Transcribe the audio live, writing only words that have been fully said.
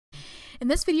In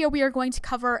this video, we are going to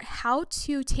cover how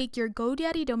to take your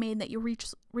GoDaddy domain that you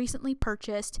recently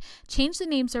purchased, change the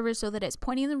name server so that it's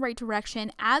pointing in the right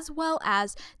direction, as well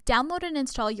as download and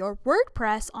install your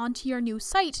WordPress onto your new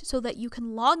site so that you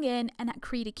can log in and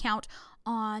create an account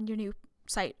on your new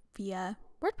site via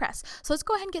WordPress. So let's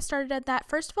go ahead and get started at that.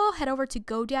 First of all, head over to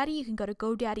GoDaddy. You can go to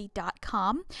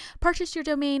godaddy.com, purchase your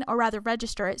domain, or rather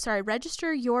register it.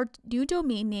 Register your new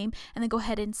domain name and then go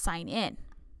ahead and sign in.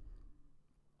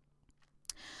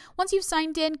 Once you've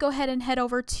signed in, go ahead and head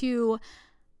over to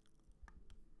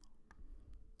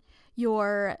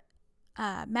your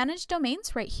manage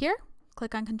domains right here.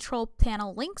 Click on Control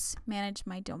Panel Links, Manage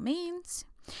My Domains.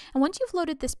 And once you've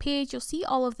loaded this page, you'll see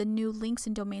all of the new links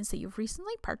and domains that you've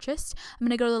recently purchased. I'm going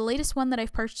to go to the latest one that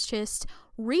I've purchased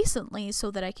recently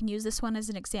so that I can use this one as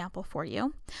an example for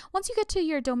you. Once you get to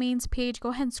your domains page, go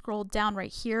ahead and scroll down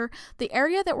right here. The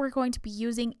area that we're going to be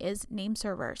using is name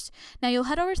servers. Now you'll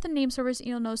head over to the name servers and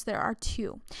you'll notice there are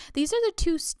two. These are the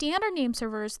two standard name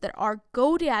servers that are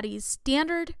GoDaddy's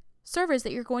standard servers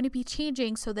that you're going to be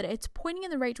changing so that it's pointing in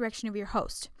the right direction of your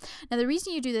host. Now the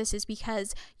reason you do this is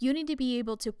because you need to be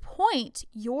able to point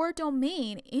your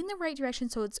domain in the right direction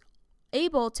so it's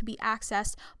able to be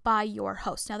accessed by your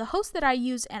host. Now the host that I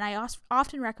use and I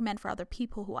often recommend for other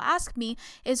people who ask me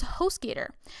is Hostgator.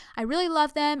 I really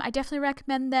love them. I definitely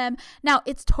recommend them. Now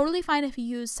it's totally fine if you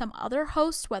use some other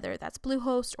host, whether that's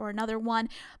Bluehost or another one,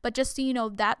 but just so you know,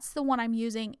 that's the one I'm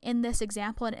using in this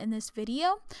example and in this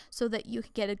video so that you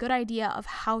can get a good idea of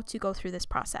how to go through this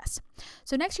process.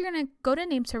 So next you're going to go to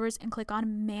name servers and click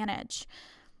on manage.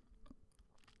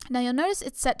 Now you'll notice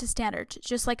it's set to standard,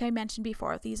 just like I mentioned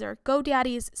before. These are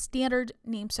GoDaddy's standard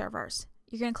name servers.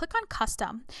 You're going to click on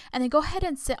custom and then go ahead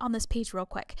and sit on this page real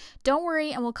quick. Don't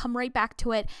worry, and we'll come right back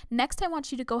to it. Next, I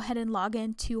want you to go ahead and log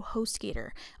into Hostgator.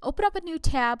 Open up a new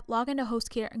tab, log into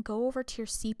Hostgator, and go over to your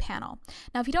cPanel.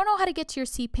 Now, if you don't know how to get to your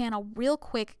cPanel real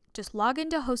quick, just log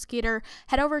into Hostgator,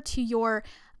 head over to your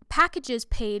packages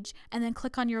page, and then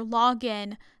click on your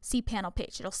login cPanel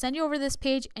page. It'll send you over this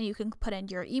page and you can put in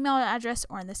your email address,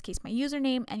 or in this case my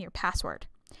username, and your password.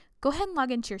 Go ahead and log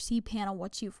into your cPanel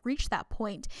once you've reached that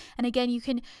point. And again, you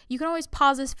can always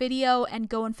pause this video and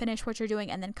go and finish what you're doing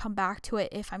and then come back to it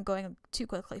if I'm going too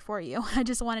quickly for you. I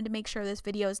just wanted to make sure this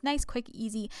video is nice, quick,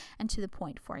 easy, and to the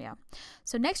point for you.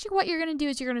 So next, what you're going to do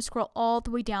is you're going to scroll all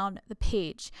the way down the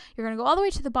page. You're going to go all the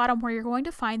way to the bottom where you're going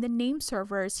to find the name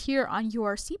servers here on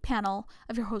your cPanel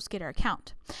of your Hostgator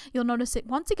account. You'll notice that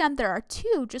once again, there are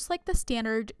two, just like the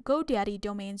standard GoDaddy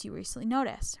domains you recently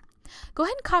noticed. Go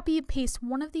ahead and copy and paste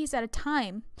one of these at a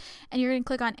time, and you're going to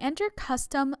click on Enter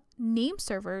Custom Name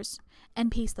Servers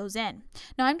and paste those in.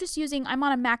 Now I'm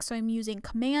on a Mac, so I'm using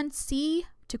Command C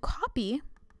to copy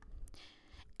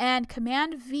and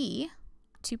Command V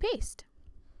to paste.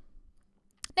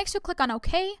 Next, you'll click on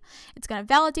OK. It's going to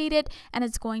validate it, and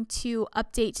it's going to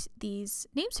update these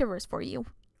name servers for you.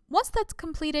 Once that's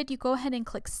completed, you go ahead and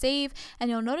click Save, and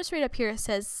you'll notice right up here it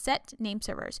says Set Name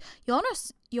Servers.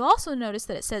 You'll also notice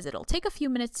that it says it'll take a few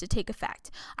minutes to take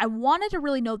effect. I wanted to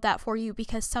really note that for you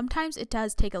because sometimes it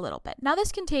does take a little bit. Now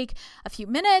this can take a few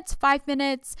minutes, 5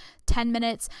 minutes, 10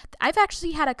 minutes. I've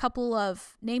actually had a couple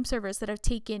of name servers that have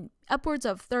taken upwards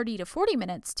of 30 to 40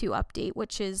 minutes to update,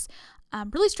 which is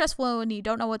really stressful when you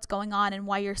don't know what's going on and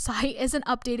why your site isn't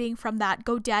updating from that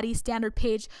GoDaddy standard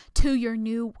page to your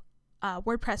new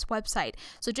WordPress website.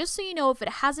 So just so you know, if it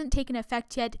hasn't taken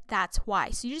effect yet, that's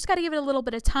why. So you just got to give it a little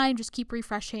bit of time, just keep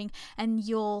refreshing, and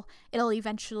it'll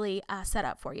eventually set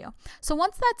up for you. So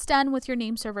once that's done with your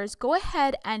name servers, go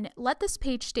ahead and let this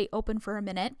page stay open for a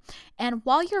minute. And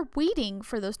while you're waiting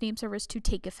for those name servers to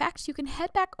take effect, you can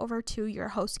head back over to your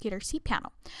Hostgator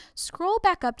cPanel. Scroll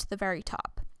back up to the very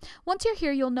top. Once you're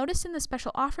here, you'll notice in the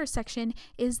special offers section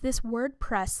is this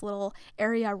WordPress little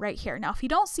area right here. Now, if you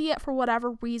don't see it for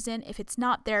whatever reason, if it's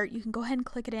not there, you can go ahead and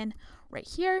click it in right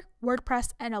here,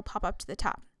 WordPress, and it'll pop up to the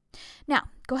top. Now,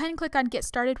 go ahead and click on Get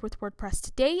Started with WordPress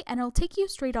Today, and it'll take you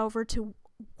straight over to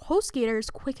Hostgator's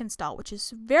Quick Install, which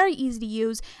is very easy to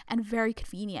use and very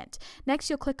convenient. Next,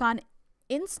 you'll click on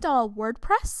Install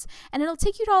WordPress, and it'll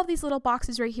take you to all of these little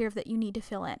boxes right here that you need to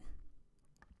fill in.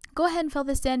 Go ahead and fill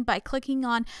this in by clicking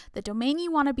on the domain you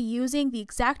want to be using, the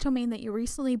exact domain that you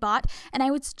recently bought, and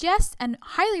I would suggest and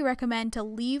highly recommend to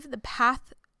leave the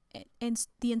path in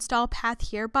the install path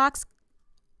here box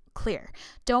clear.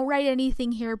 Don't write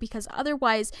anything here because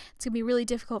otherwise it's going to be really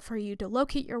difficult for you to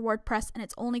locate your WordPress, and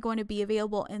it's only going to be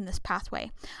available in this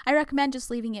pathway. I recommend just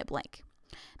leaving it blank.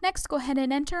 Next, go ahead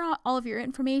and enter all of your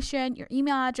information, your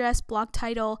email address, blog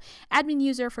title, admin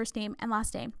user, first name, and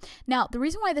last name. Now, the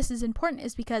reason why this is important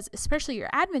is because, especially your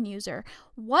admin user,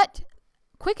 what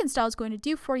quick install is going to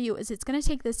do for you is it's going to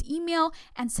take this email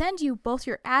and send you both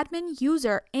your admin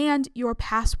user and your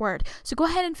password. So go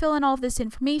ahead and fill in all of this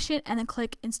information and then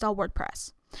click install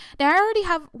WordPress. Now I already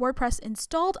have WordPress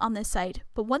installed on this site,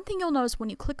 but one thing you'll notice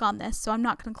when you click on this, so I'm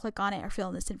not going to click on it or fill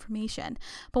in this information,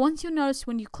 but once you notice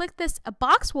when you click this, a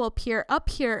box will appear up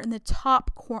here in the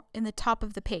top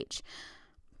of the page.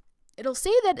 It'll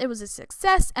say that it was a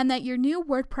success and that your new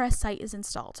WordPress site is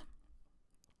installed.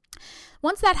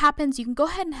 Once that happens, you can go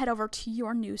ahead and head over to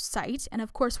your new site. And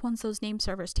of course, once those name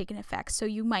servers take effect, so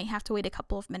you might have to wait a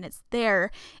couple of minutes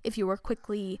there if you were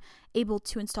quickly able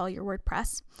to install your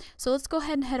WordPress. So let's go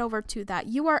ahead and head over to that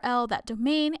URL, that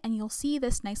domain, and you'll see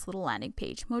this nice little landing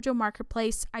page. Mojo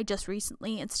Marketplace. I just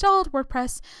recently installed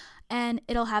WordPress, and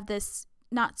it'll have this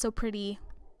not so pretty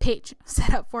page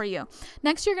set up for you.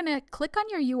 Next, you're going to click on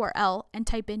your URL and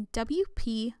type in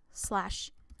WP/admin.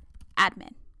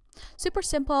 Super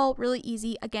simple, really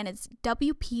easy. Again, it's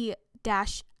WP-admin.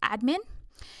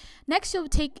 Next, it'll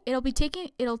take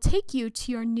you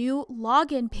to your new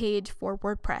login page for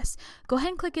WordPress. Go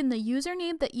ahead and click in the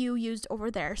username that you used over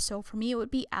there. So for me, it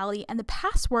would be Ali, and the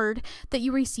password that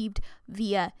you received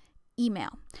via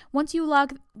email. Once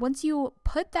you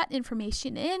put that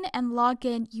information in and log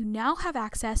in, you now have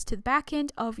access to the back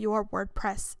end of your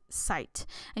WordPress site,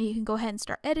 and you can go ahead and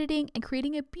start editing and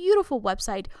creating a beautiful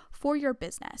website for your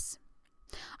business.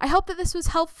 I hope that this was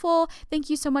helpful. Thank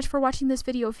you so much for watching this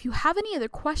video. If you have any other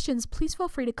questions, please feel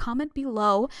free to comment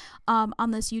below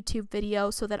on this YouTube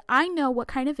video so that I know what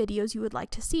kind of videos you would like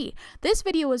to see. This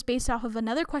video was based off of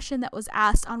another question that was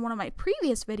asked on one of my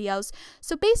previous videos.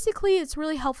 So basically, it's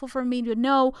really helpful for me to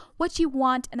know what you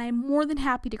want, and I'm more than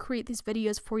happy to create these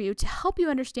videos for you to help you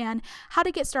understand how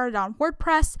to get started on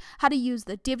WordPress, how to use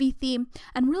the Divi theme,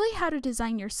 and really how to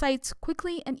design your sites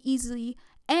quickly and easily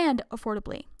and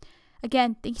affordably.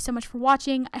 Again, thank you so much for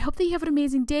watching. I hope that you have an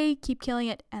amazing day. Keep killing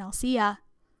it, and I'll see ya